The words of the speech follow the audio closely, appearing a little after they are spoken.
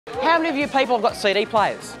How many of you people have got CD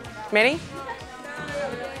players? Many?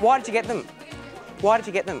 Why did you get them? Why did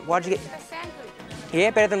you get them? Why did you get...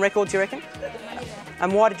 Yeah, better than records, you reckon?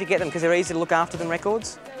 And why did you get them? Because they're easier to look after than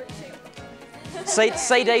records?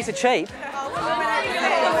 CDs are cheap.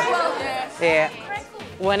 Yeah.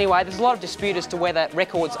 Well, anyway, there's a lot of dispute as to whether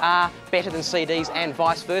records are better than CDs and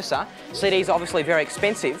vice versa. CDs are obviously very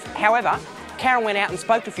expensive. However, Karen went out and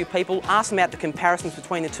spoke to a few people, asked them about the comparisons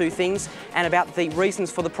between the two things and about the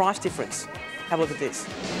reasons for the price difference. Have a look at this.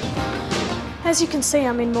 As you can see,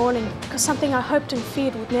 I'm in mourning because something I hoped and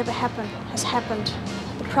feared would never happen has happened.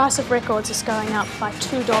 The price of records is going up by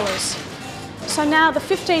 $2. So now the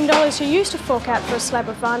 $15 you used to fork out for a slab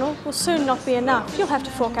of vinyl will soon not be enough. You'll have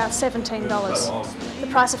to fork out $17. The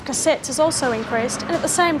price of cassettes has also increased, and at the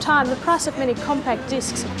same time the price of many compact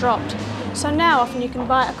discs have dropped. So now often you can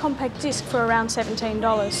buy a compact disc for around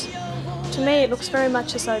 $17. To me it looks very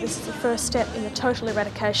much as though this is the first step in the total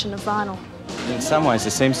eradication of vinyl. In some ways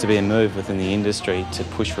there seems to be a move within the industry to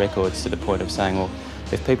push records to the point of saying, well,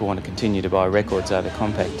 if people want to continue to buy records over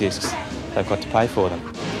compact discs, they've got to pay for them.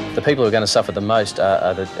 The people who are going to suffer the most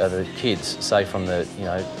are the kids, say from the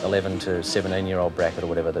 11 to 17-year-old bracket or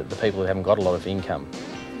whatever, the people who haven't got a lot of income.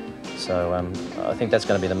 So I think that's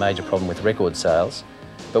going to be the major problem with record sales.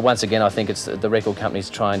 But once again, I think it's the record companies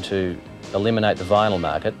trying to eliminate the vinyl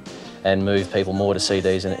market and move people more to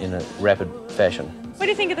CDs in a rapid fashion. What do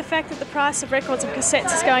you think of the fact that the price of records and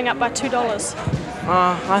cassettes is going up by $2?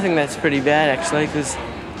 I think that's pretty bad actually, because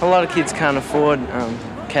a lot of kids can't afford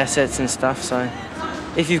cassettes and stuff, so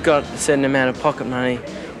if you've got a certain amount of pocket money,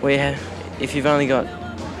 if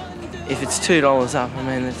it's $2 up, I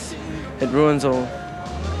mean, it ruins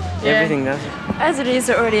everything, doesn't it? As it is,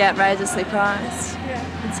 they're already outrageously priced.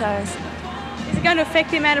 Yeah. And so is it going to affect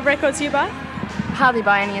the amount of records you buy? Hardly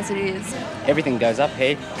buy any as it is. Everything goes up,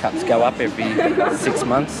 haircuts go up every 6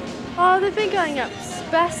 months. Oh, they've been going up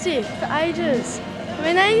spastic for ages. I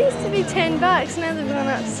mean, they used to be $10, now they've gone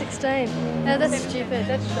up to 16. No, that's stupid.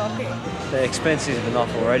 That's shocking. They're expensive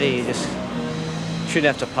enough already. You just shouldn't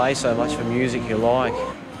have to pay so much for music you like.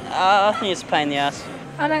 I think it's a pain in the ass.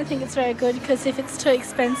 I don't think it's very good because if it's too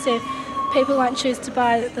expensive, people won't choose to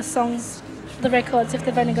buy the songs, the records, if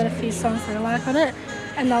they've only got a few songs they like on it,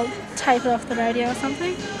 and they'll tape it off the radio or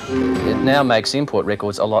something. It now makes import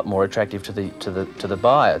records a lot more attractive to the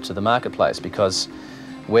buyer, to the marketplace, because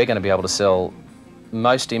we're going to be able to sell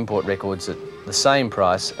most import records at the same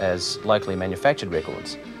price as locally manufactured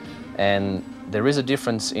records. And there is a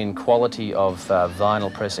difference in quality of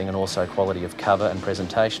vinyl pressing and also quality of cover and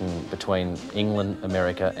presentation between England,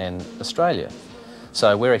 America and Australia.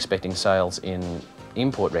 So we're expecting sales in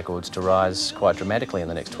import records to rise quite dramatically in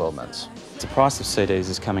the next 12 months. The price of CDs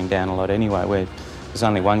is coming down a lot anyway. There's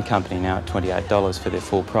only one company now at $28 for their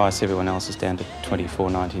full price, everyone else is down to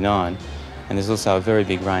 $24.99. And there's also a very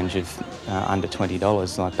big range of under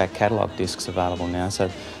 $20, like back catalogue discs available now, so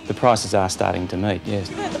the prices are starting to meet, yes.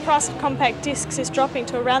 The price of compact discs is dropping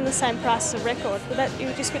to around the same price as a record.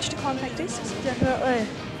 Would you switch to compact discs? Definitely,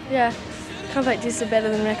 yeah. Compact discs are better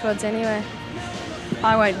than records anyway.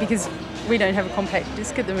 I won't, because we don't have a compact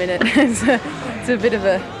disc at the minute. It's a bit of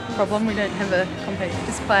a problem. We don't have a compact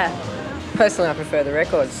disc player. Personally, I prefer the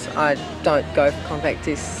records. I don't go for compact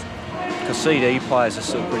discs. Because CD players are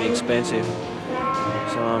still pretty expensive.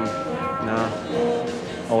 So, no,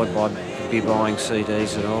 I wouldn't be buying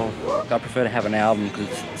CDs at all. I prefer to have an album because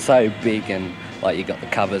it's so big and like you got the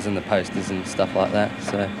covers and the posters and stuff like that.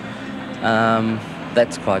 So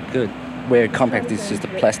that's quite good. Where compact is just a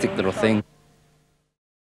plastic little thing.